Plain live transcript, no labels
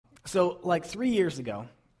So, like 3 years ago,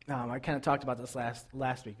 I kind of talked about this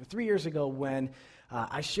last week. 3 years ago, when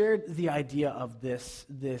I shared the idea of this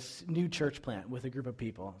new church plant with a group of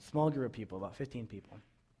people, a small group of people, about 15 people,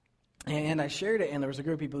 and I shared it, and there was a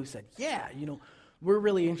group of people who said, "Yeah, we're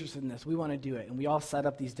really interested in this. We want to do it." And we all set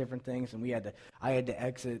up these different things, and I had to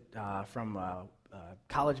exit from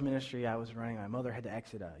college ministry I was running. My mother had to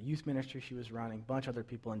exit a youth ministry she was running. A bunch of other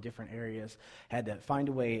people in different areas had to find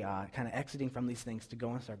a way, kind of exiting from these things to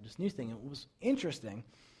go and start this new thing. And what was interesting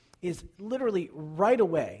is literally right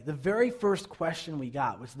away, the very first question we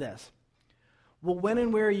got was this: well, when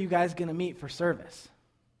and where are you guys going to meet for service?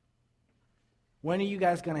 When are you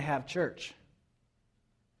guys going to have church?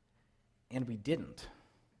 And we didn't.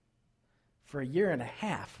 For a year and a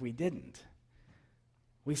half, we didn't.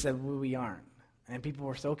 We said, well, we aren't. And people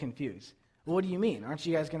were so confused. Well, what do you mean? Aren't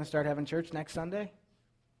you guys going to start having church next Sunday?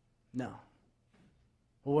 No.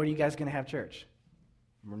 Well, where are you guys going to have church?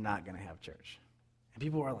 We're not going to have church. And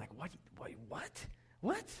people were like, what?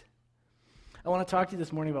 I want to talk to you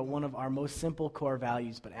this morning about one of our most simple core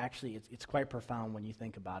values, but actually it's quite profound when you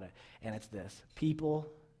think about it, and it's this: people,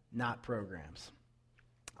 not programs.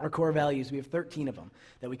 Our core values, we have 13 of them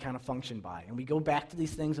that we kind of function by, and we go back to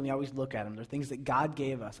these things and we always look at them. They're things that God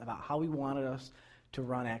gave us about how he wanted us to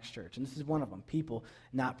run Acts Church, and this is one of them: people,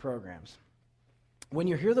 not programs. When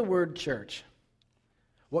you hear the word church,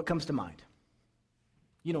 what comes to mind?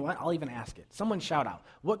 You know what? I'll even ask it. Someone shout out.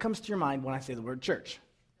 What comes to your mind when I say the word church?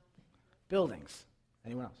 Buildings.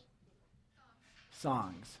 Anyone else?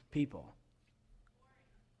 Songs. People.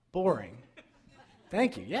 Boring.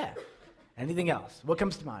 Thank you. Yeah. Anything else? What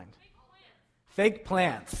comes to mind? Fake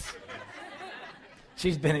plants.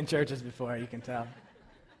 She's been in churches before, you can tell.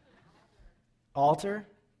 Altar.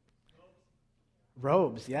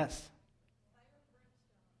 Robes, yes.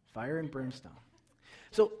 Fire and brimstone.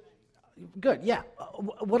 So, good, yeah.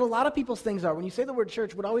 What a lot of people's things are, when you say the word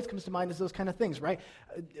church, what always comes to mind is those kind of things, right?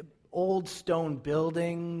 Old stone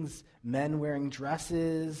buildings, men wearing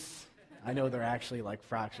dresses. I know they're actually like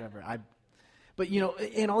frocks, whatever. But,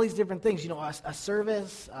 and all these different things, a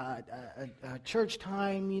service, a church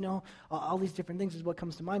time, all these different things is what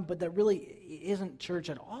comes to mind. But that really isn't church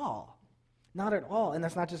at all. Not at all. And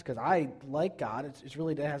that's not just because I like God. It's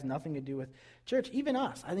really, that has nothing to do with church. Even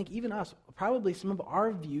us, I think even us, probably some of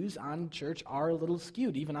our views on church are a little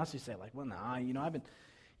skewed. Even us who say like, well, nah, I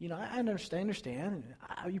understand.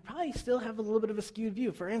 You probably still have a little bit of a skewed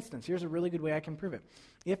view. For instance, here's a really good way I can prove it.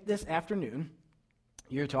 If this afternoon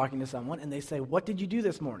you're talking to someone and they say, what did you do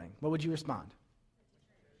this morning? What would you respond?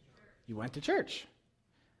 You went to church.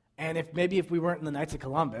 And if we weren't in the Knights of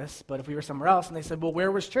Columbus, but if we were somewhere else and they said, well,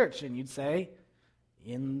 where was church? And you'd say,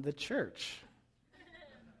 in the church.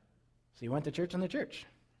 So you went to church in the church.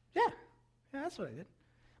 Yeah, that's what I did.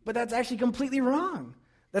 But that's actually completely wrong.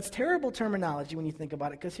 That's terrible terminology when you think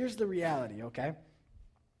about it, because here's the reality, okay?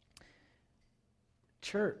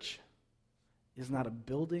 Church is not a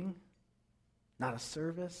building, not a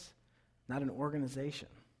service, not an organization.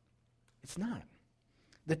 It's not.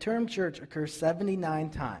 The term church occurs 79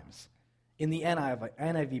 times in the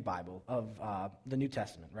NIV Bible of the New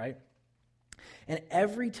Testament, right? And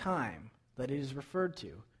every time that it is referred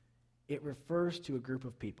to, it refers to a group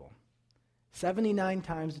of people. 79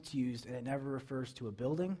 times it's used, and it never refers to a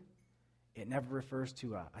building. It never refers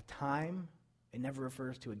to a time. It never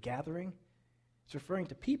refers to a gathering. It's referring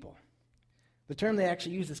to people. The term they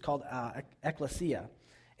actually use is called ecclesia,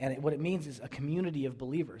 and what it means is a community of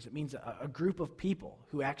believers. It means a group of people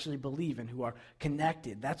who actually believe and who are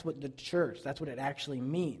connected. That's what the church, that's what it actually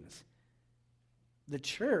means. The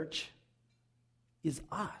church is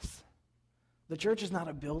us. The church is not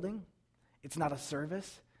a building. It's not a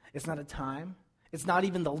service. It's not a time. It's not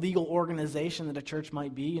even the legal organization that a church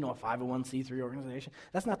might be, a 501c3 organization.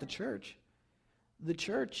 That's not the church. The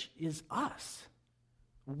church is us.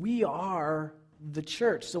 We are the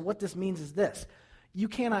church. So what this means is this: you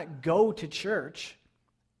cannot go to church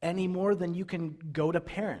any more than you can go to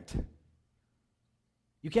parent.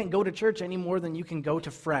 You can't go to church any more than you can go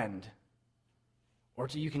to friend, or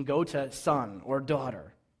you can go to son or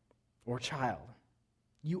daughter or child.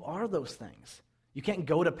 You are those things. You can't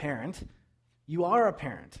go to parent. You are a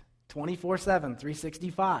parent, 24/7,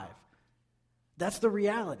 365. That's the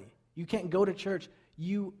reality. You can't go to church.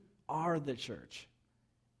 You are the church.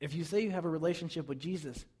 If you say you have a relationship with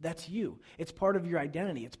Jesus, that's you. It's part of your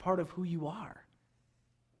identity. It's part of who you are.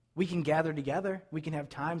 We can gather together. We can have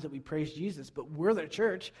times that we praise Jesus, but we're the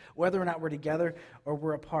church, whether or not we're together or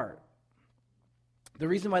we're apart. The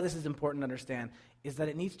reason why this is important to understand is that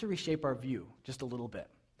it needs to reshape our view just a little bit,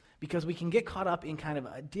 because we can get caught up in kind of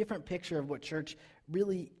a different picture of what church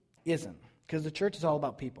really isn't, because the church is all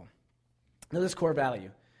about people. Now, this core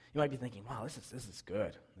value, you might be thinking, wow, this is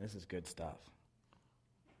good. This is good stuff.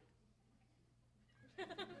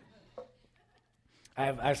 I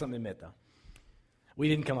have something to admit, though. We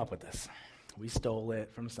didn't come up with this. We stole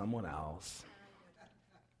it from someone else.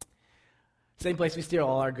 Same place we steal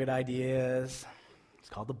all our good ideas. It's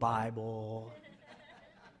called the Bible.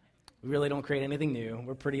 We really don't create anything new.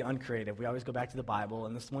 We're pretty uncreative. We always go back to the Bible,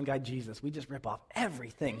 and this one guy, Jesus, we just rip off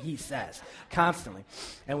everything he says constantly.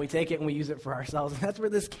 And we take it and we use it for ourselves, and that's where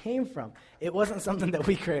this came from. It wasn't something that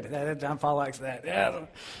we created. John Paul likes that. Yeah.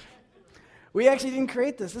 We actually didn't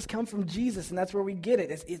create this. This comes from Jesus, and that's where we get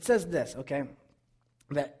it. It says this, okay,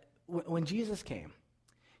 that when Jesus came,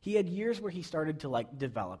 he had years where he started to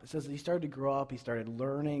develop. It says that he started to grow up. He started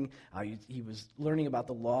learning. He was learning about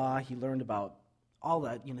the law. He learned about all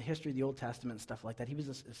that, the history of the Old Testament and stuff like that. He was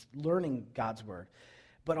just learning God's word.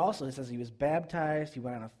 But also it says he was baptized. He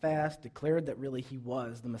went on a fast, declared that really he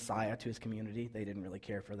was the Messiah to his community. They didn't really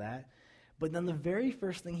care for that. But then the very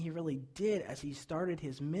first thing he really did as he started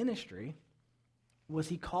his ministry was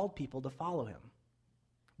he called people to follow him.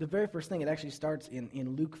 The very first thing, it actually starts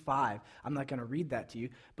in Luke 5. I'm not going to read that to you,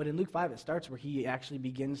 but in Luke 5 it starts where he actually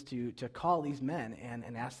begins to call these men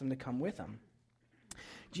and ask them to come with him.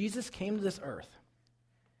 Jesus came to this earth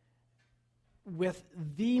with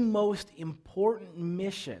the most important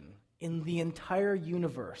mission in the entire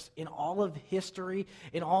universe, in all of history,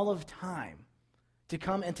 in all of time, to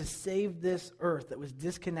come and to save this earth that was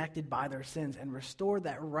disconnected by their sins and restore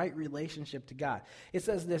that right relationship to God. It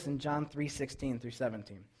says this in John 3:16 through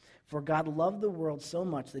 17. For God loved the world so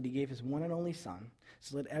much that he gave his one and only Son,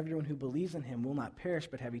 so that everyone who believes in him will not perish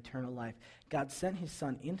but have eternal life. God sent his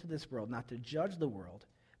Son into this world not to judge the world,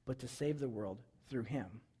 but to save the world through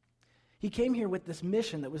him. He came here with this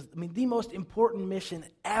mission that was, the most important mission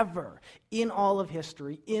ever in all of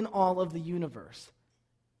history, in all of the universe.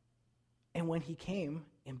 And when he came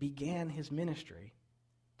and began his ministry,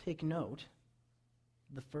 take note,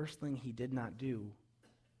 the first thing he did not do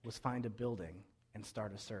was find a building and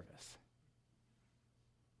start a service.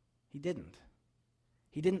 He didn't.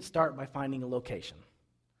 He didn't start by finding a location,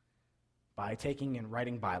 by taking and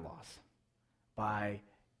writing bylaws, by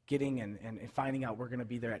getting and finding out we're going to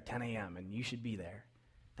be there at 10 a.m. and you should be there.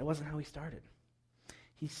 That wasn't how he started.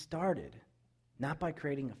 He started not by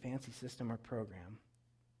creating a fancy system or program.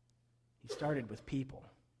 He started with people.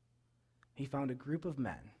 He found a group of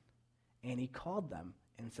men, and he called them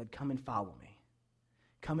and said, come and follow me.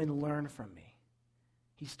 Come and learn from me.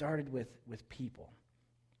 He started with people.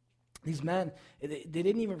 These men, they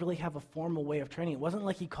didn't even really have a formal way of training. It wasn't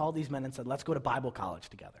like he called these men and said, let's go to Bible college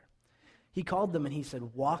together. He called them and he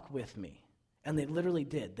said, walk with me. And they literally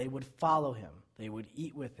did. They would follow him. They would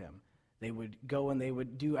eat with him. They would go and they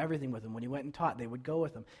would do everything with him. When he went and taught, they would go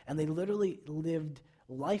with him. And they literally lived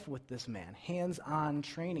life with this man, hands-on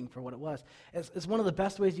training for what it was. It's one of the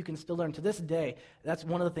best ways you can still learn. To this day, that's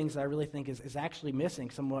one of the things that I really think is actually missing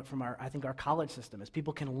somewhat from our college system, is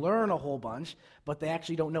people can learn a whole bunch, but they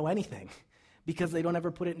actually don't know anything because they don't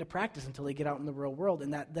ever put it into practice until they get out in the real world.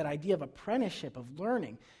 And that idea of apprenticeship, of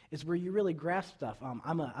learning, is where you really grasp stuff.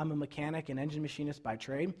 I'm a mechanic and engine machinist by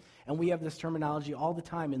trade, and we have this terminology all the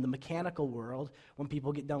time in the mechanical world. When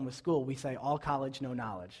people get done with school, we say, all college, no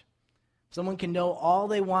knowledge. Someone can know all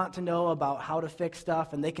they want to know about how to fix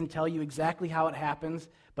stuff, and they can tell you exactly how it happens,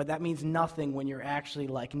 but that means nothing when you're actually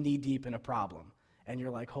knee-deep in a problem. And you're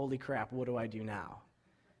like, holy crap, what do I do now?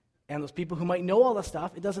 And those people who might know all the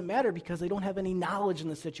stuff, it doesn't matter because they don't have any knowledge in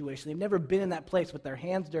the situation. They've never been in that place with their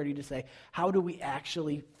hands dirty to say, how do we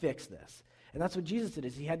actually fix this? And that's what Jesus did,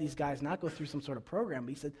 is he had these guys not go through some sort of program,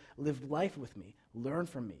 but he said, live life with me, learn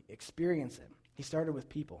from me, experience it. He started with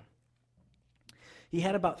people. He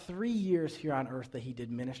had about 3 years here on earth that he did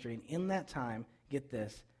ministry, and in that time, get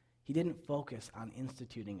this, he didn't focus on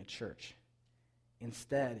instituting a church.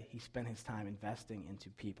 Instead, he spent his time investing into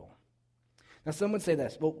people. Now, some would say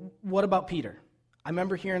this, well, what about Peter? I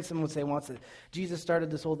remember hearing someone say once that Jesus started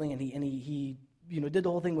this whole thing, and he did the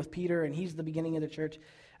whole thing with Peter, and he's the beginning of the church.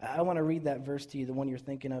 I want to read that verse to you, the one you're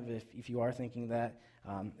thinking of, if you are thinking that.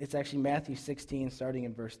 It's actually Matthew 16, starting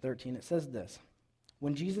in verse 13. It says this.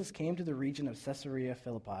 When Jesus came to the region of Caesarea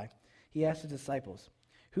Philippi, he asked his disciples,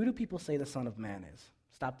 who do people say the Son of Man is?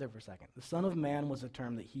 Stop there for a second. The Son of Man was a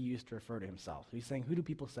term that he used to refer to himself. He's saying, who do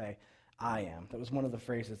people say I am? That was one of the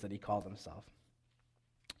phrases that he called himself.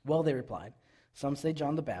 Well, they replied, some say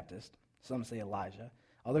John the Baptist, some say Elijah,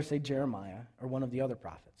 others say Jeremiah, or one of the other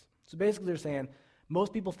prophets. So basically they're saying,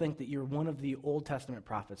 most people think that you're one of the Old Testament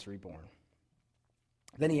prophets reborn.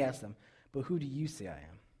 Then he asked them, but who do you say I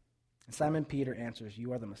am? And Simon Peter answers,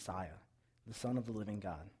 you are the Messiah, the Son of the living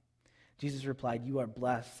God. Jesus replied, "You are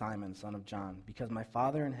blessed, Simon, son of John, because my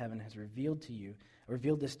Father in heaven has revealed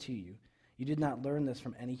this to you. You did not learn this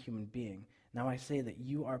from any human being. Now I say that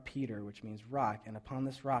you are Peter, which means rock, and upon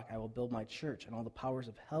this rock I will build my church, and all the powers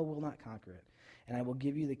of hell will not conquer it. And I will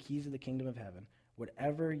give you the keys of the kingdom of heaven.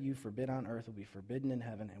 Whatever you forbid on earth will be forbidden in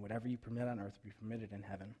heaven, and whatever you permit on earth will be permitted in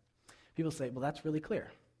heaven." People say, well, that's really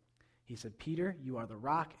clear. He said, Peter, you are the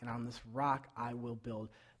rock, and on this rock I will build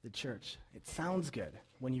the church. It sounds good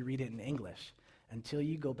when you read it in English until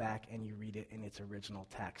you go back and you read it in its original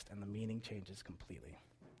text, and the meaning changes completely.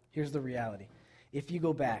 Here's the reality. If you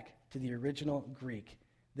go back to the original Greek,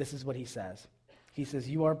 this is what he says. He says,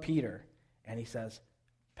 "You are Peter," and he says,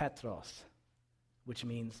 Petros, which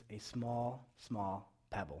means a small, small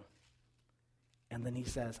pebble. And then he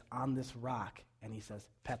says, "On this rock," and he says,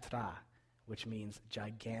 Petra, which means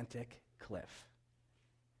gigantic cliff.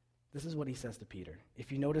 This is what he says to Peter.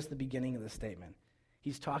 If you notice the beginning of the statement,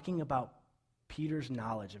 he's talking about Peter's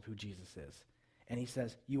knowledge of who Jesus is. And he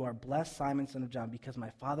says, "You are blessed, Simon, son of John, because my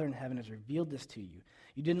Father in heaven has revealed this to you.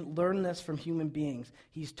 You didn't learn this from human beings."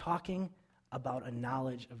 He's talking about a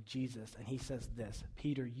knowledge of Jesus, and he says this,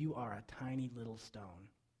 "Peter, you are a tiny little stone.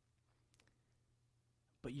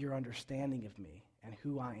 But your understanding of me and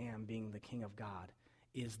who I am, being the King of God,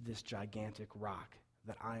 is this gigantic rock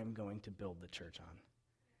that I am going to build the church on."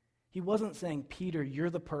 He wasn't saying, "Peter, you're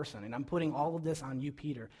the person, and I'm putting all of this on you,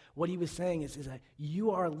 Peter." What he was saying is that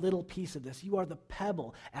you are a little piece of this. You are the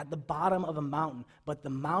pebble at the bottom of a mountain, but the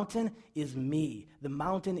mountain is me. The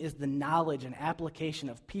mountain is the knowledge and application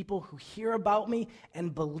of people who hear about me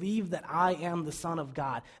and believe that I am the Son of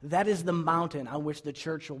God. That is the mountain on which the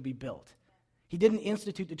church will be built. He didn't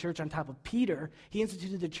institute the church on top of Peter. He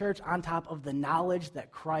instituted the church on top of the knowledge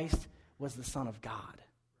that Christ was the Son of God.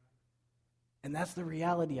 And that's the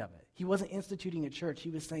reality of it. He wasn't instituting a church.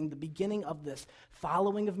 He was saying the beginning of this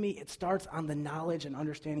following of me, it starts on the knowledge and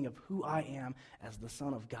understanding of who I am as the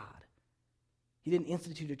Son of God. He didn't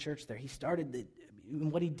institute a church there. He started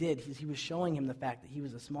and what he did, he was showing him the fact that he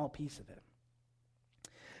was a small piece of it.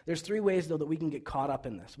 There's three ways, though, that we can get caught up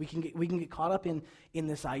in this. We can get caught up in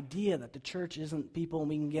this idea that the church isn't people, and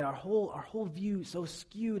we can get our whole view so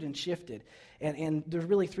skewed and shifted. And there's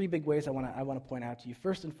really three big ways I want to point out to you.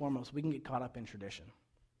 First and foremost, we can get caught up in tradition.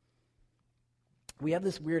 We have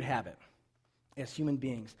this weird habit as human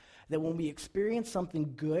beings that when we experience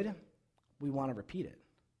something good, we want to repeat it.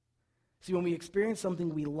 See, when we experience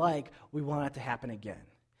something we like, we want it to happen again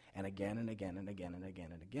and again and again and again and again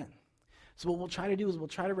and again. So what we'll try to do is we'll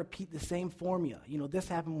try to repeat the same formula. This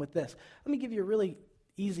happened with this. Let me give you a really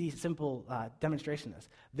easy, simple demonstration of this.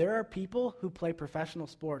 There are people who play professional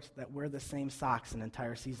sports that wear the same socks an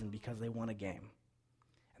entire season because they won a game.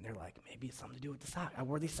 And they're like, maybe it's something to do with the sock. I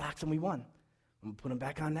wore these socks and we won. I'm going to put them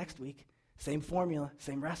back on next week. Same formula,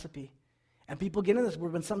 same recipe. And people get in this where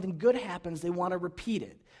when something good happens, they want to repeat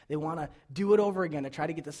it. They want to do it over again to try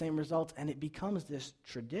to get the same results, and it becomes this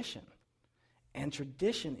tradition. And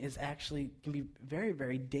tradition can be very,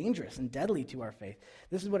 very dangerous and deadly to our faith.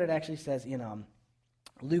 This is what it actually says in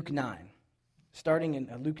Luke 9, starting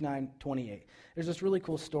in Luke 9:28. There's this really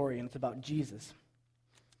cool story, and it's about Jesus.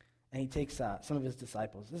 And he takes some of his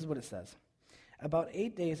disciples. This is what it says. About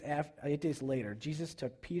 8 days later, Jesus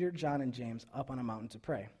took Peter, John, and James up on a mountain to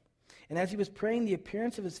pray. And as he was praying, the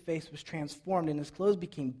appearance of his face was transformed, and his clothes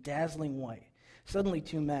became dazzling white. Suddenly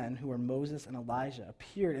 2 men, who were Moses and Elijah,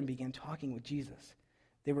 appeared and began talking with Jesus.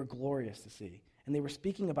 They were glorious to see, and they were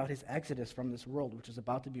speaking about his exodus from this world, which was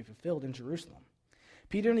about to be fulfilled in Jerusalem.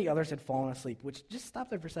 Peter and the others had fallen asleep, which, just stop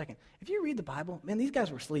there for a second. If you read the Bible, man, these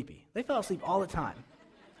guys were sleepy. They fell asleep all the time.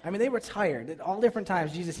 I mean, they were tired at all different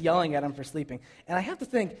times, Jesus yelling at them for sleeping. And I have to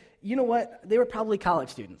think, you know what? They were probably college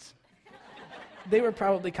students.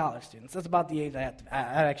 That's about the age I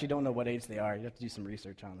actually don't know what age they are. You have to do some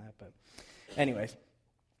research on that, but... Anyways,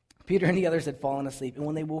 Peter and the others had fallen asleep, and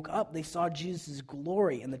when they woke up, they saw Jesus'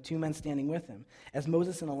 glory and the 2 men standing with him. As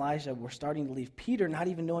Moses and Elijah were starting to leave, Peter, not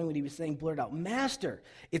even knowing what he was saying, blurted out, "Master,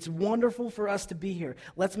 it's wonderful for us to be here.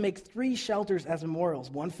 Let's make 3 shelters as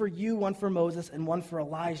memorials, one for you, one for Moses, and one for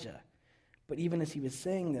Elijah." But even as he was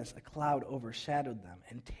saying this, a cloud overshadowed them,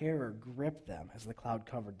 and terror gripped them as the cloud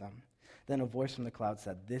covered them. Then a voice from the cloud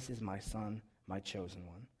said, "This is my son, my chosen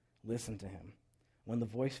one. Listen to him." When the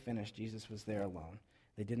voice finished, Jesus was there alone.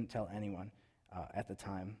 They didn't tell anyone at the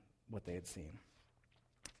time what they had seen.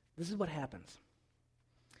 This is what happens.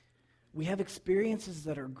 We have experiences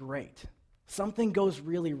that are great. Something goes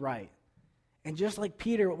really right. And just like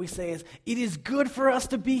Peter, what we say is, it is good for us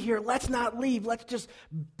to be here. Let's not leave. Let's just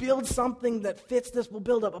build something that fits this. We'll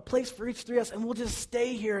build up a place for each 3 of us, and we'll just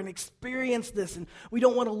stay here and experience this. And we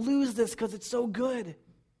don't want to lose this because it's so good.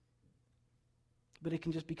 but it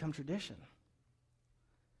can just become tradition.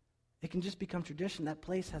 It can just become tradition. That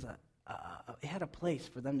place has it had a place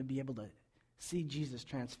for them to be able to see Jesus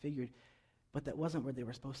transfigured, but that wasn't where they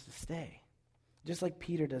were supposed to stay. Just like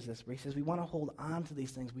Peter does this, where he says we want to hold on to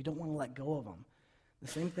these things. We don't want to let go of them. The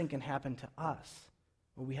same thing can happen to us,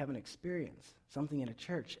 where we have an experience, something in a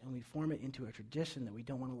church, and we form it into a tradition that we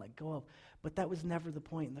don't want to let go of. But that was never the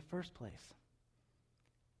point in the first place.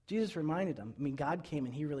 Jesus reminded them. God came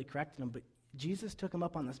and he really corrected them, but Jesus took them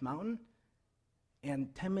up on this mountain,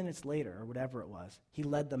 and 10 minutes later, or whatever it was, he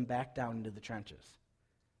led them back down into the trenches.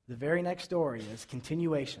 The very next story is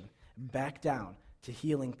continuation, back down to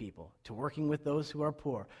healing people, to working with those who are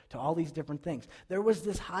poor, to all these different things. There was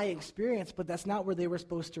this high experience, but that's not where they were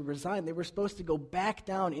supposed to reside. They were supposed to go back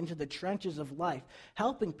down into the trenches of life,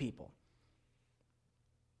 helping people.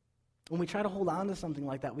 When we try to hold on to something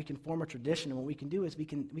like that, we can form a tradition, and what we can do is we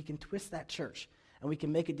can twist that church, and we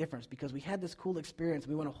can make a difference because we had this cool experience,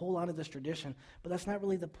 and we want to hold on to this tradition, but that's not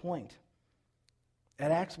really the point.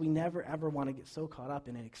 At Acts, we never, ever want to get so caught up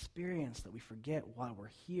in an experience that we forget why we're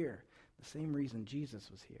here. The same reason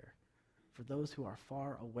Jesus was here. For those who are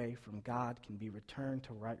far away from God can be returned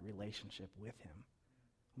to right relationship with him.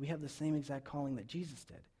 We have the same exact calling that Jesus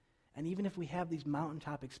did. And even if we have these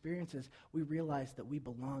mountaintop experiences, we realize that we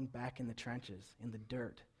belong back in the trenches, in the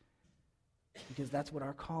dirt. Because that's what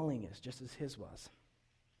our calling is, just as his was.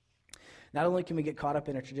 Not only can we get caught up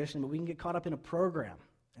in a tradition, but we can get caught up in a program.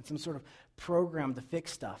 And some sort of program to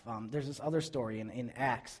fix stuff. There's this other story in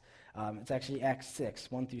Acts. It's actually Acts 6,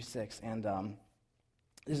 1 through 6. And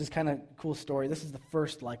this is kind of cool story. This is the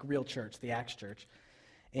first real church, the Acts church.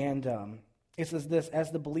 And it says this: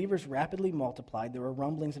 as the believers rapidly multiplied, there were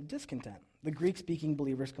rumblings of discontent. The Greek-speaking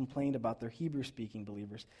believers complained about their Hebrew-speaking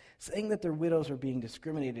believers, saying that their widows were being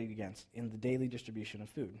discriminated against in the daily distribution of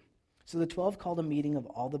food. So the 12 called a meeting of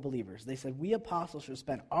all the believers. They said, "We apostles should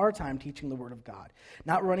spend our time teaching the word of God,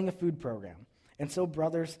 not running a food program. And so,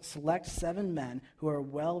 brothers, select 7 men who are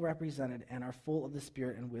well represented and are full of the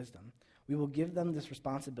Spirit and wisdom. We will give them this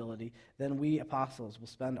responsibility. Then we, apostles, will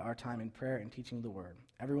spend our time in prayer and teaching the word."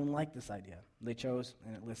 Everyone liked this idea. They chose,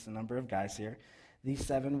 and it lists a number of guys here. These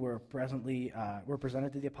 7 were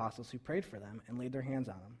presented to the apostles, who prayed for them and laid their hands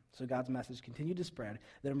on them. So God's message continued to spread.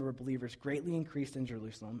 The number of believers greatly increased in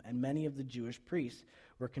Jerusalem, and many of the Jewish priests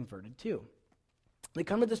were converted too. They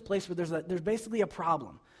come to this place where there's basically a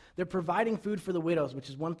problem. They're providing food for the widows, which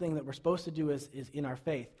is one thing that we're supposed to do is in our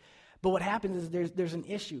faith. But what happens is there's an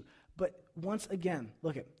issue. But once again,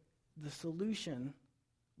 look at the solution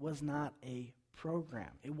was not a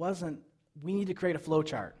program. It wasn't, we need to create a flow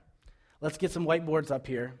chart. Let's get some whiteboards up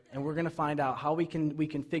here, and we're going to find out how we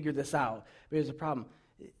can figure this out. But here's the problem.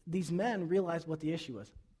 These men realized what the issue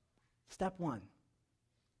was. Step 1,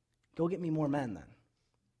 go get me more men then.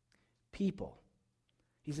 People.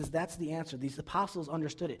 He says that's the answer. These apostles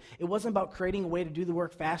understood it. It wasn't about creating a way to do the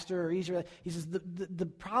work faster or easier. He says the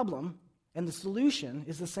problem and the solution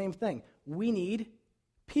is the same thing. We need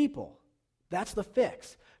people. That's the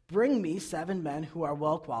fix. Bring me 7 men who are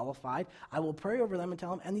well qualified. I will pray over them and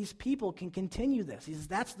tell them, and these people can continue this. He says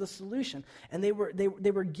that's the solution. And they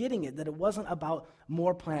were getting it, that it wasn't about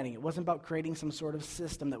more planning. It wasn't about creating some sort of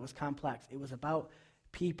system that was complex. It was about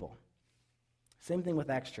people. Same thing with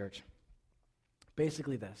Acts Church.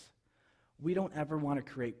 Basically this: we don't ever want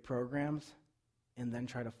to create programs and then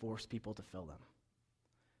try to force people to fill them.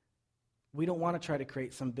 We don't want to try to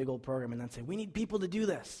create some big old program and then say, we need people to do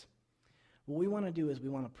this. What we want to do is we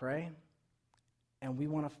want to pray, and we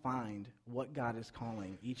want to find what God is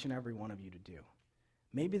calling each and every one of you to do.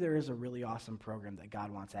 Maybe there is a really awesome program that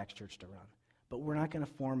God wants Acts Church to run, but we're not going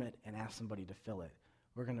to form it and ask somebody to fill it.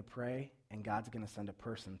 We're going to pray, and God's going to send a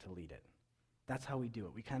person to lead it. That's how we do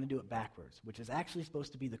it. We kind of do it backwards, which is actually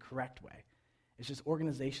supposed to be the correct way. It's just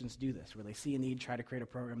organizations do this, where they see a need, try to create a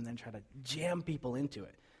program, and then try to jam people into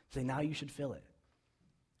it. Say, now you should fill it.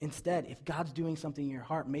 Instead, if God's doing something in your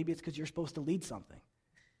heart, maybe it's because you're supposed to lead something.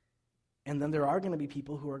 And then there are going to be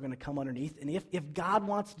people who are going to come underneath. And if God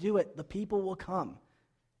wants to do it, the people will come.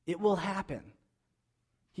 It will happen.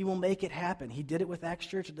 He will make it happen. He did it with Acts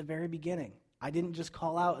Church at the very beginning. I didn't just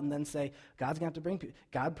call out and then say, God's going to have to bring people.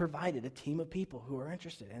 God provided a team of people who are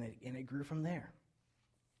interested, and it grew from there.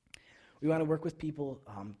 We want to work with people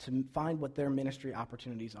to find what their ministry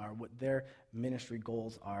opportunities are, what their ministry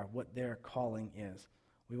goals are, what their calling is.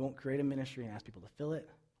 We won't create a ministry and ask people to fill it.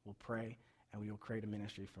 We'll pray, and we will create a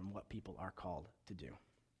ministry from what people are called to do.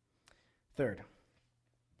 Third,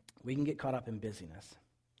 we can get caught up in busyness.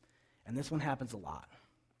 And this one happens a lot.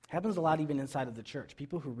 Happens a lot even inside of the church.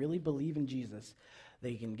 People who really believe in Jesus,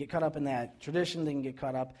 they can get caught up in that tradition, they can get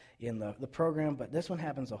caught up in the program, but this one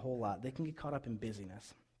happens a whole lot. They can get caught up in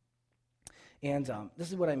busyness. And this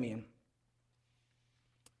is what I mean.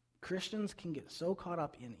 Christians can get so caught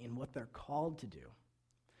up in what they're called to do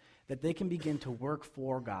that they can begin to work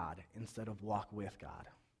for God instead of walk with God.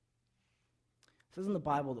 It says in the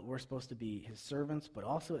Bible that we're supposed to be his servants, but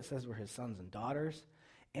also it says we're his sons and daughters.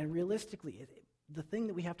 And realistically, the thing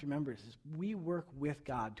that we have to remember is we work with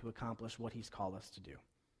God to accomplish what he's called us to do.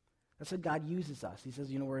 That's what God uses us. He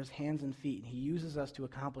says, we're his hands and feet, and he uses us to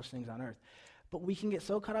accomplish things on earth. But we can get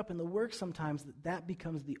so caught up in the work sometimes that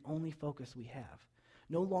becomes the only focus we have.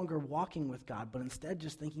 No longer walking with God, but instead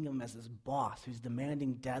just thinking of him as this boss who's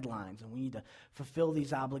demanding deadlines, and we need to fulfill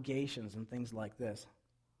these obligations and things like this.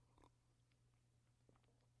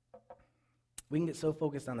 We can get so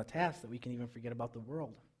focused on the task that we can even forget about the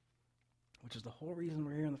world, which is the whole reason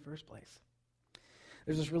we're here in the first place.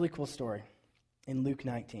 There's this really cool story in Luke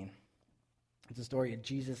 19. It's a story of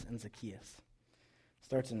Jesus and Zacchaeus. It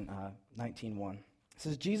starts in 19:1. It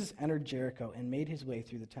says, Jesus entered Jericho and made his way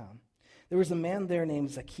through the town. There was a man there named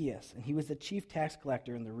Zacchaeus, and he was the chief tax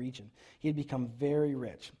collector in the region. He had become very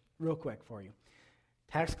rich. Real quick for you.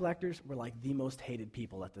 Tax collectors were like the most hated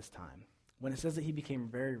people at this time. When it says that he became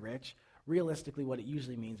very rich, realistically what it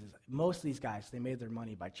usually means is most of these guys, they made their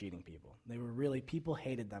money by cheating people. People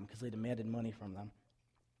hated them because they demanded money from them.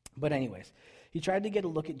 But anyways, he tried to get a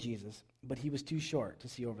look at Jesus, but he was too short to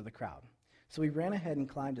see over the crowd. So he ran ahead and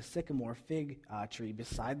climbed a sycamore fig tree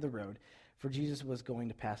beside the road, for Jesus was going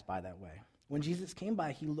to pass by that way. When Jesus came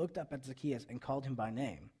by, he looked up at Zacchaeus and called him by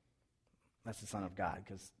name. That's the Son of God,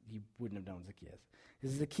 because he wouldn't have known Zacchaeus.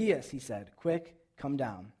 Zacchaeus, he said, quick, come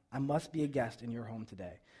down. I must be a guest in your home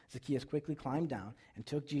today. Zacchaeus quickly climbed down and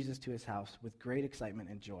took Jesus to his house with great excitement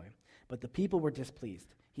and joy. But the people were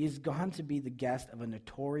displeased. He has gone to be the guest of a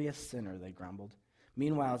notorious sinner, they grumbled.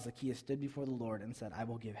 Meanwhile, Zacchaeus stood before the Lord and said, I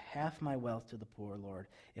will give half my wealth to the poor, Lord.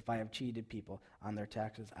 If I have cheated people on their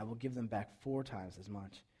taxes, I will give them back 4 times as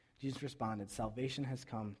much. Jesus responded, salvation has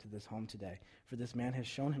come to this home today, for this man has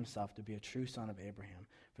shown himself to be a true son of Abraham.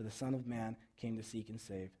 For the Son of Man came to seek and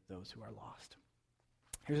save those who are lost.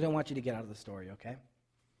 Here's what I want you to get out of the story, okay?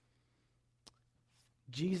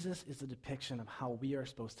 Jesus is a depiction of how we are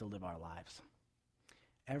supposed to live our lives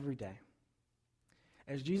every day.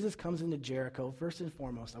 As Jesus comes into Jericho, first and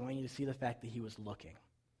foremost, I want you to see the fact that he was looking.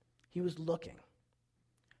 He was looking,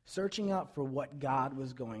 searching out for what God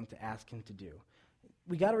was going to ask him to do.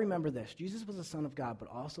 We got to remember this. Jesus was the Son of God, but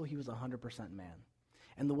also he was 100% man.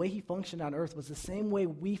 And the way he functioned on earth was the same way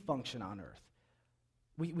we function on earth.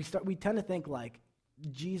 We tend to think like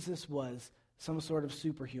Jesus was some sort of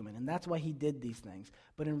superhuman, and that's why he did these things.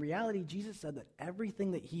 But in reality, Jesus said that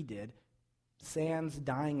everything that he did, sans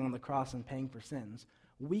dying on the cross and paying for sins,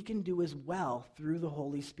 we can do as well through the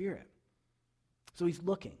Holy Spirit. So he's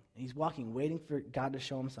looking, and he's walking, waiting for God to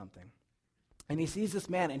show him something. And he sees this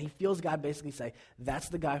man, and he feels God basically say, that's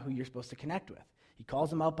the guy who you're supposed to connect with. He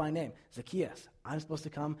calls him out by name. Zacchaeus, I'm supposed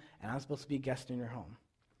to come, and I'm supposed to be a guest in your home.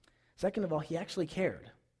 Second of all, he actually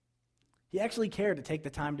cared. He actually cared to take the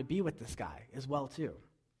time to be with this guy as well, too.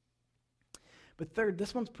 But third,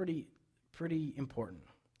 this one's pretty important,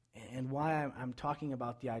 and why I'm talking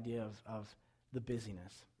about the idea of the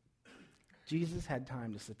busyness. Jesus had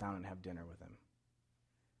time to sit down and have dinner with him.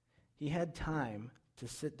 He had time to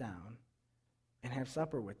sit down and have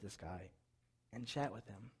supper with this guy and chat with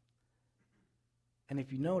him. And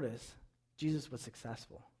if you notice, Jesus was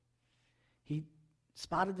successful. He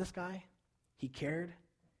spotted this guy. He cared.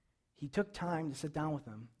 He took time to sit down with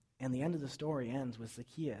him. And the end of the story ends with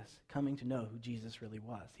Zacchaeus coming to know who Jesus really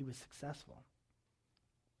was. He was successful.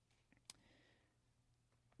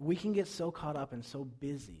 We can get so caught up and so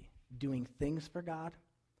busy doing things for God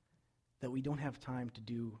that we don't have time to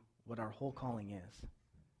do what our whole calling is.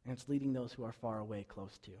 And it's leading those who are far away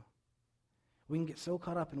close to. We can get so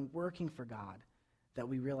caught up in working for God that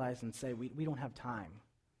we realize and say, we don't have time.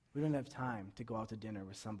 We don't have time to go out to dinner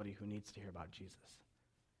with somebody who needs to hear about Jesus.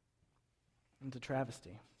 It's a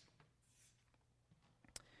travesty.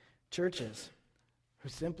 Churches who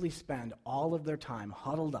simply spend all of their time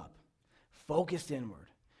huddled up, focused inward,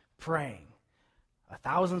 praying,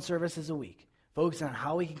 1,000 services a week, focusing on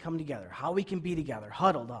how we can come together, how we can be together,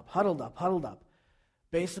 huddled up, huddled up, huddled up.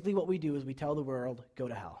 Basically what we do is we tell the world, go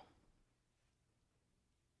to hell.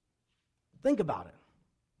 Think about it.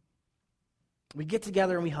 We get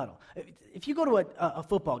together and we huddle. If you go to a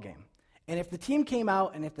football game, and if the team came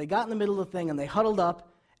out and if they got in the middle of the thing and they huddled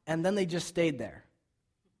up and then they just stayed there,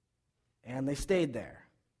 and they stayed there,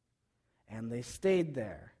 and they stayed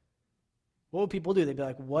there, what would people do? They'd be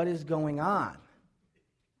like, what is going on?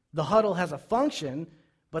 The huddle has a function,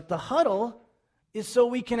 but the huddle is so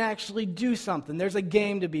we can actually do something. There's a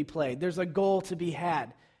game to be played. There's a goal to be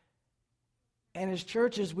had. And as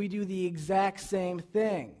churches, we do the exact same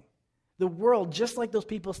thing. The world, just like those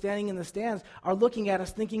people standing in the stands, are looking at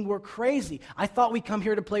us thinking we're crazy. I thought we come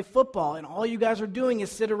here to play football, and all you guys are doing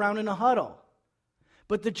is sit around in a huddle.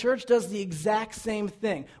 But the church does the exact same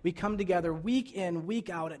thing. We come together week in, week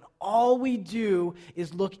out, and all we do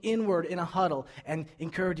is look inward in a huddle and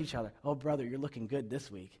encourage each other. Oh, brother, you're looking good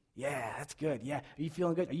this week. Yeah, that's good. Yeah, are you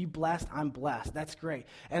feeling good? Are you blessed? I'm blessed. That's great.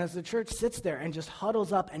 And as the church sits there and just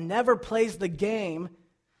huddles up and never plays the game,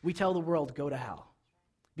 we tell the world, go to hell.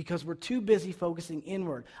 Because we're too busy focusing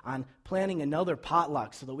inward on planning another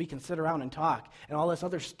potluck so that we can sit around and talk and all this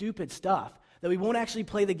other stupid stuff, that we won't actually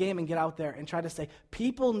play the game and get out there and try to say,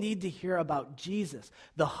 people need to hear about Jesus.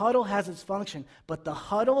 The huddle has its function, but the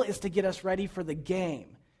huddle is to get us ready for the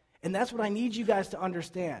game. And that's what I need you guys to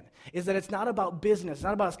understand, is that it's not about business. It's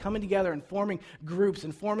not about us coming together and forming groups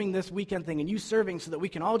and forming this weekend thing and you serving so that we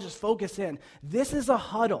can all just focus in. This is a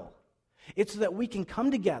huddle. It's so that we can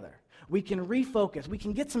come together. We can refocus. We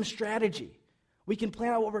can get some strategy. We can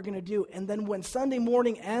plan out what we're going to do. And then when Sunday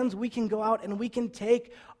morning ends, we can go out and we can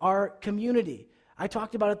take our community. I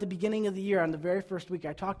talked about at the beginning of the year, on the very first week,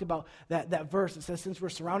 I talked about that verse that says, since we're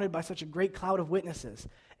surrounded by such a great cloud of witnesses,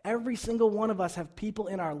 every single one of us have people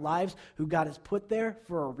in our lives who God has put there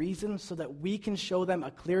for a reason so that we can show them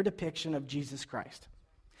a clear depiction of Jesus Christ.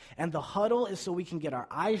 And the huddle is so we can get our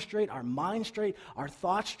eyes straight, our mind straight, our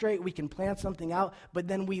thoughts straight. We can plan something out, but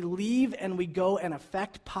then we leave and we go and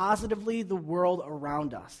affect positively the world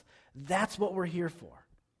around us. That's what we're here for.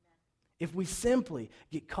 If we simply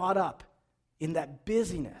get caught up in that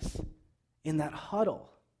busyness, in that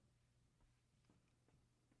huddle,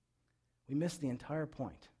 we miss the entire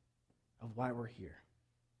point of why we're here.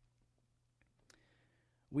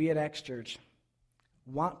 We at Acts Church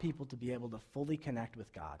want people to be able to fully connect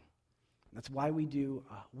with God. That's why we do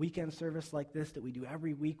a weekend service like this that we do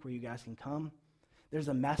every week where you guys can come. There's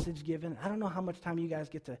a message given. I don't know how much time you guys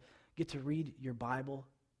get to read your Bible.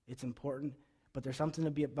 It's important, but there's something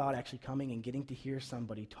to be about actually coming and getting to hear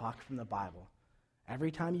somebody talk from the Bible.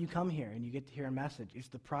 Every time you come here and you get to hear a message, it's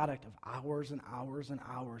the product of hours and hours and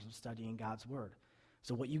hours of studying God's Word.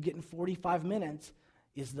 So what you get in 45 minutes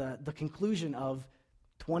is the conclusion of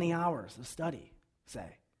 20 hours of study,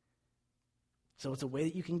 say. So it's a way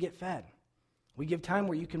that you can get fed. We give time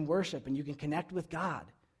where you can worship and you can connect with God.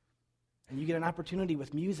 And you get an opportunity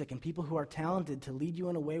with music and people who are talented to lead you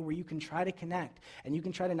in a way where you can try to connect. And you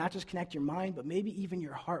can try to not just connect your mind, but maybe even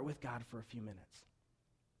your heart with God for a few minutes.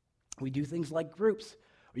 We do things like groups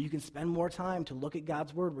where you can spend more time to look at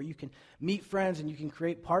God's Word, where you can meet friends and you can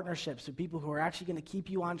create partnerships with people who are actually going to keep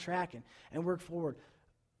you on track and work forward.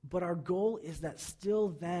 But our goal is that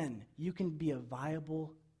still then you can be a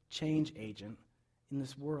viable change agent in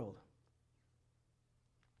this world.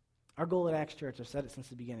 Our goal at Acts Church, I've said it since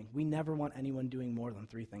the beginning, we never want anyone doing more than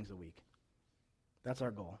 3 things a week. That's our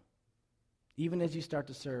goal. Even as you start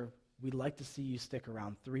to serve, we'd like to see you stick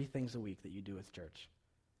around 3 things a week that you do with church.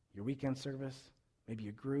 Your weekend service, maybe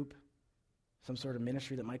a group, some sort of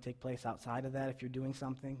ministry that might take place outside of that if you're doing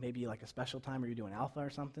something, maybe like a special time or you're doing Alpha or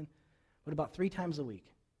something. But about 3 times a week.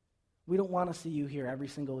 We don't want to see you here every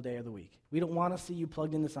single day of the week. We don't want to see you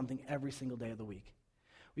plugged into something every single day of the week.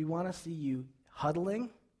 We want to see you huddling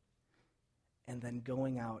and then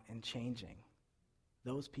going out and changing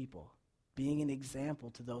those people, being an example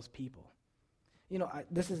to those people. You know,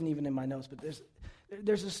 this isn't even in my notes, but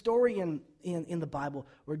there's a story in the Bible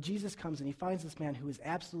where Jesus comes and he finds this man who is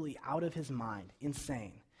absolutely out of his mind,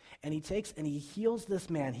 insane. And he takes and he heals this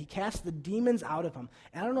man. He casts the demons out of him.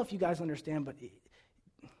 And I don't know if you guys understand, but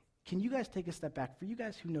can you guys take a step back? For you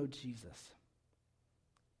guys who know Jesus,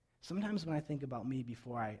 sometimes when I think about me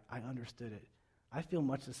before I understood it, I feel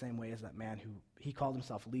much the same way as that man who, he called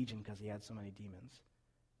himself Legion because he had so many demons.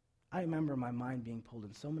 I remember my mind being pulled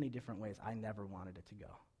in so many different ways I never wanted it to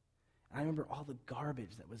go. I remember all the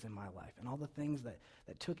garbage that was in my life and all the things that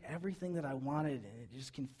took everything that I wanted and it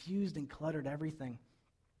just confused and cluttered everything.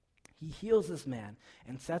 He heals this man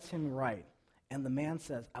and sets him right. And the man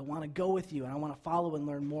says, I want to go with you and I want to follow and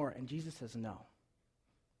learn more. And Jesus says, no.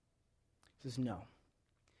 He says, no.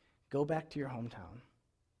 Go back to your hometown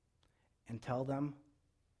and tell them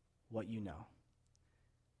what you know.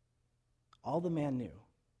 All the man knew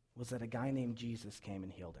was that a guy named Jesus came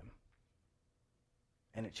and healed him.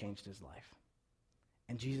 And it changed his life.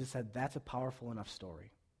 And Jesus said, that's a powerful enough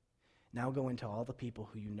story. Now go and tell all the people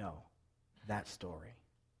who you know that story.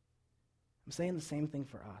 I'm saying the same thing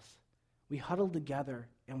for us. We huddle together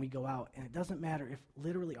and we go out, and it doesn't matter if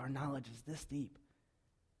literally our knowledge is this deep.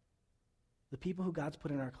 The people who God's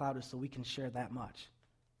put in our cloud is so we can share that much.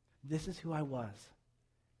 This is who I was.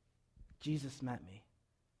 Jesus met me.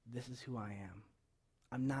 This is who I am.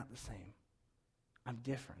 I'm not the same. I'm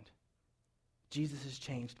different. Jesus has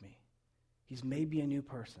changed me. He's made me a new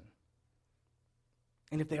person.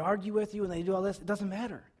 And if they argue with you and they do all this, it doesn't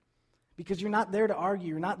matter. Because you're not there to argue.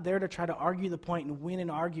 You're not there to try to argue the point and win an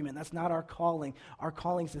argument. That's not our calling. Our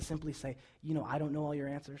calling is to simply say, I don't know all your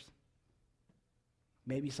answers.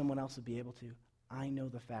 Maybe someone else would be able to. I know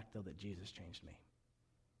the fact, though, that Jesus changed me.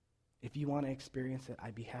 If you want to experience it,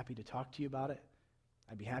 I'd be happy to talk to you about it.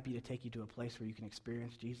 I'd be happy to take you to a place where you can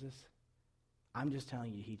experience Jesus. I'm just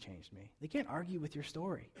telling you, he changed me. They can't argue with your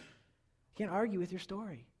story. They can't argue with your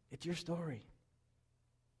story. It's your story.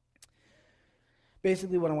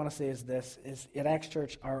 Basically, what I want to say is this, is at Acts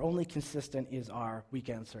Church, our only consistent is our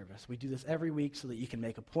weekend service. We do this every week so that you can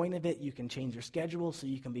make a point of it. You can change your schedule so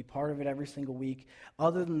you can be part of it every single week.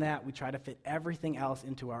 Other than that, we try to fit everything else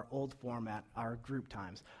into our old format, our group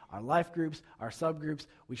times, our life groups, our subgroups.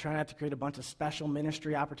 We try not to create a bunch of special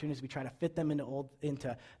ministry opportunities. We try to fit them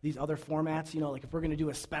into these other formats. Like if we're going to do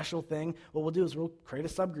a special thing, what we'll do is we'll create a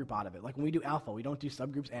subgroup out of it. Like when we do Alpha, we don't do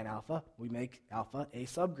subgroups and Alpha. We make Alpha a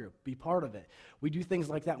subgroup. Be part of it. We do things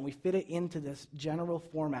like that, and we fit it into this general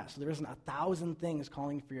format so there isn't 1,000 things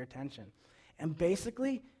calling for your attention. And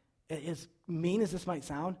basically, as mean as this might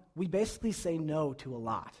sound, we basically say no to a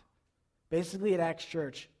lot. Basically, at Acts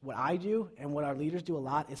Church, what I do and what our leaders do a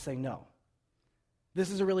lot is say no.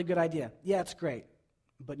 This is a really good idea. Yeah, it's great,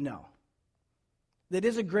 but no. That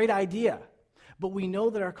is a great idea, but we know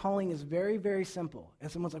that our calling is very, very simple.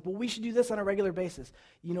 And someone's like, well, we should do this on a regular basis.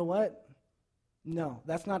 You know what? No,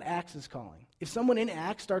 that's not Acts' calling. If someone in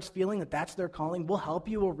Acts starts feeling that that's their calling, we'll help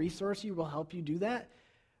you, we'll resource you, we'll help you do that.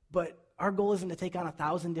 But our goal isn't to take on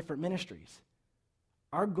 1,000 different ministries.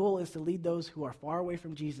 Our goal is to lead those who are far away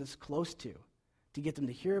from Jesus close to get them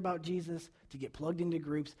to hear about Jesus, to get plugged into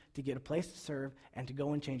groups, to get a place to serve, and to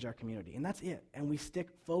go and change our community. And that's it. And we stick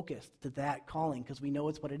focused to that calling because we know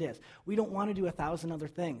it's what it is. We don't want to do 1,000 other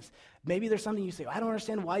things. Maybe there's something you say, I don't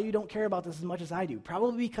understand why you don't care about this as much as I do.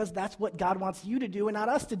 Probably because that's what God wants you to do and not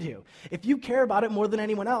us to do. If you care about it more than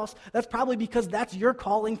anyone else, that's probably because that's your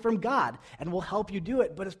calling from God, and we'll help you do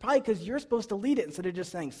it. But it's probably because you're supposed to lead it instead of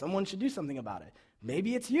just saying someone should do something about it.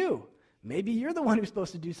 Maybe it's you. Maybe you're the one who's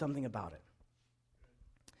supposed to do something about it.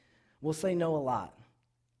 We'll say no a lot,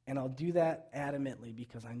 and I'll do that adamantly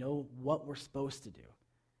because I know what we're supposed to do,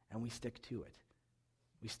 and we stick to it.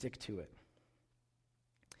 We stick to it.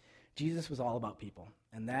 Jesus was all about people,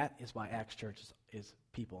 and that is why Acts Church is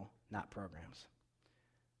people, not programs.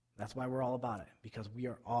 That's why we're all about it, because we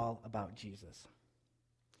are all about Jesus.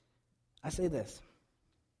 I say this.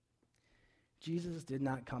 Jesus did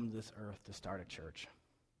not come to this earth to start a church.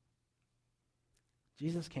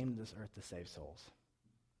 Jesus came to this earth to save souls.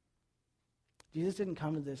 Jesus didn't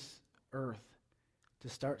come to this earth to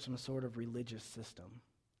start some sort of religious system.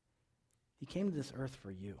 He came to this earth for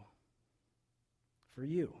you. For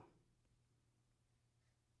you.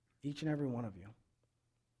 Each and every one of you.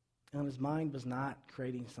 And his mind was not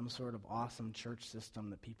creating some sort of awesome church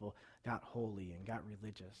system that people got holy and got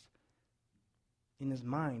religious. In his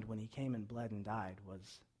mind, when he came and bled and died,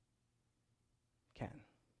 was Ken,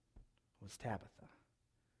 was Tabitha,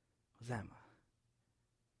 was Emma.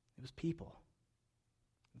 It was people.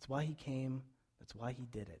 That's why he came. That's why he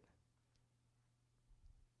did it.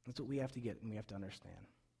 That's what we have to get and we have to understand.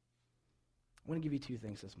 I want to give you two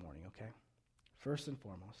things this morning, okay? First and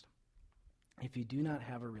foremost, if you do not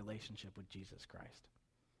have a relationship with Jesus Christ,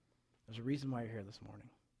 there's a reason why you're here this morning.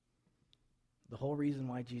 The whole reason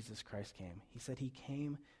why Jesus Christ came. He said he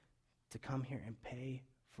came to come here and pay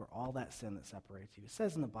for all that sin that separates you. It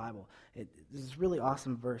says in the Bible, this is a really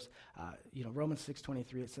awesome verse, Romans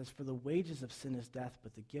 6:23, it says, for the wages of sin is death,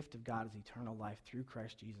 but the gift of God is eternal life through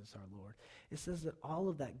Christ Jesus our Lord. It says that all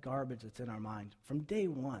of that garbage that's in our mind, from day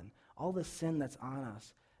one, all the sin that's on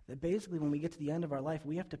us, that basically when we get to the end of our life,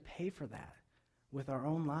 we have to pay for that with our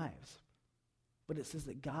own lives. But it says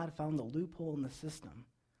that God found the loophole in the system.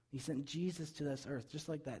 He sent Jesus to this earth, just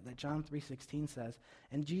like that John 3:16 says.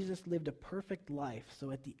 And Jesus lived a perfect life,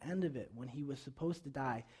 so at the end of it, when he was supposed to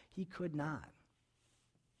die, he could not.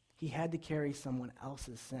 He had to carry someone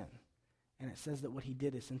else's sin. And it says that what he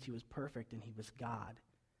did is, since he was perfect and he was God,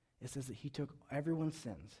 it says that he took everyone's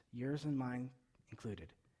sins, yours and mine included,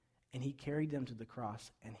 and he carried them to the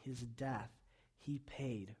cross, and his death, he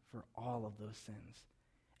paid for all of those sins.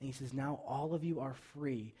 And he says, now all of you are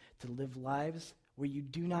free to live lives where you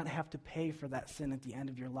do not have to pay for that sin at the end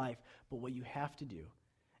of your life, but what you have to do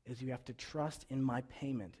is you have to trust in my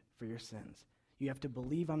payment for your sins. You have to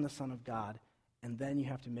believe I'm the Son of God, and then you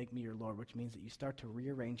have to make me your Lord, which means that you start to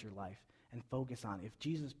rearrange your life and focus on, if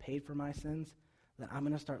Jesus paid for my sins, then I'm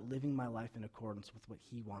going to start living my life in accordance with what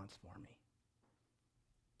he wants for me.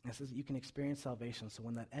 And it says that you can experience salvation, so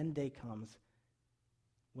when that end day comes,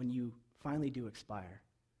 when you finally do expire,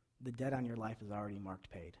 the debt on your life is already marked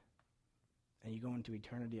paid. And you go into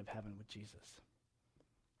eternity of heaven with Jesus.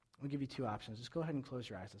 I'll give you two options. Just go ahead and close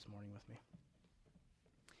your eyes this morning with me.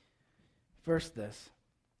 First, this.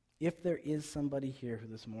 If there is somebody here who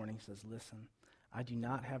this morning says, listen, I do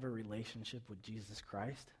not have a relationship with Jesus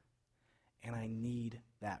Christ, and I need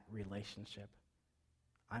that relationship.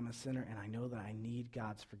 I'm a sinner, and I know that I need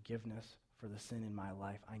God's forgiveness for the sin in my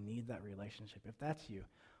life. I need that relationship. If that's you,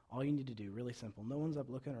 all you need to do, really simple, no one's up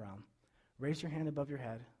looking around. Raise your hand above your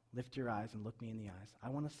head, lift your eyes, and look me in the eyes. I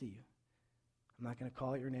want to see you. I'm not going to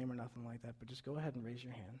call out your name or nothing like that, but just go ahead and raise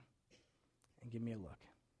your hand and give me a look.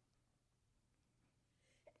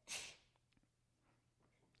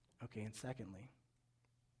 Okay, and secondly,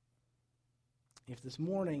 if this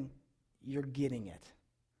morning you're getting it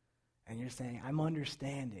and you're saying, I'm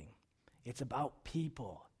understanding, it's about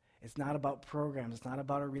people. It's not about programs. It's not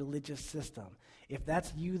about a religious system. If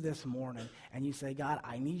that's you this morning and you say, God,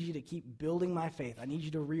 I need you to keep building my faith. I need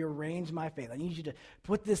you to rearrange my faith. I need you to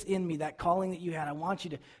put this in me, that calling that you had. I want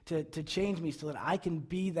you to change me so that I can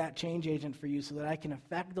be that change agent for you, so that I can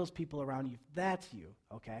affect those people around you. If that's you,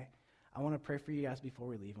 okay? I want to pray for you guys before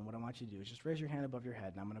we leave, and what I want you to do is just raise your hand above your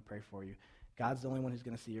head, and I'm going to pray for you. God's the only one who's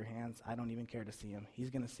going to see your hands. I don't even care to see him. He's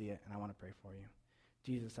going to see it, and I want to pray for you.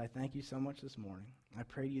 Jesus, I thank you so much this morning. I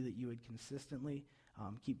pray to you that you would consistently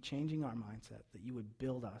keep changing our mindset, that you would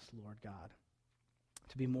build us, Lord God,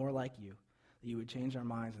 to be more like you, that you would change our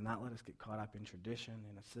minds and not let us get caught up in tradition,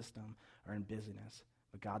 in a system, or in busyness,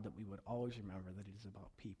 but God, that we would always remember that it is about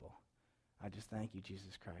people. I just thank you,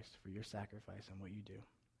 Jesus Christ, for your sacrifice and what you do.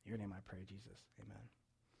 In your name I pray, Jesus. Amen.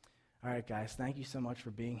 All right, guys, thank you so much for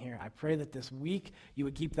being here. I pray that this week you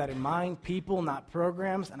would keep that in mind, people, not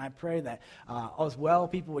programs, and I pray that as well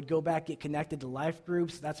people would go back, get connected to life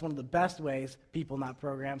groups. That's one of the best ways, people, not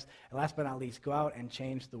programs. And last but not least, go out and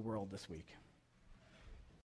change the world this week.